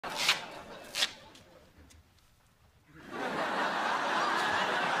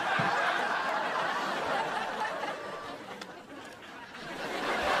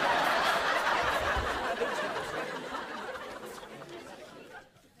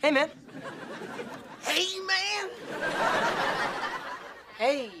Hey, man. Hey, man?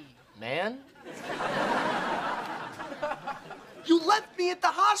 Hey, man. You left me at the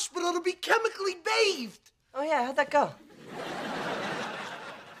hospital to be chemically bathed. Oh, yeah, how'd that go?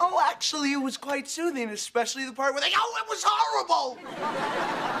 Oh, actually, it was quite soothing, especially the part where they, oh, it was horrible.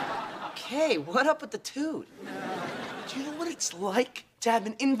 Okay, what up with the toot? Do you know what it's like to have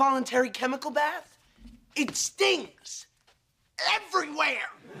an involuntary chemical bath? It stings everywhere.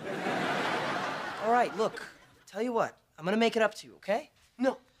 All right, look, tell you what, I'm gonna make it up to you, okay?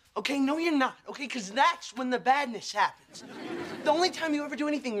 No, okay, no, you're not, okay? Because that's when the badness happens. The only time you ever do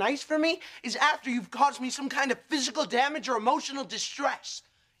anything nice for me is after you've caused me some kind of physical damage or emotional distress.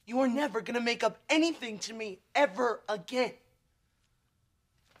 You are never gonna make up anything to me ever again.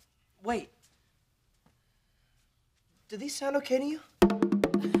 Wait. Do these sound okay to you?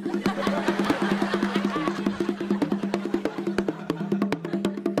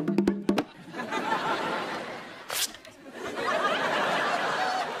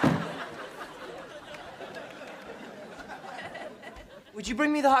 Would you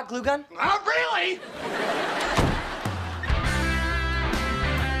bring me the hot glue gun? Not really!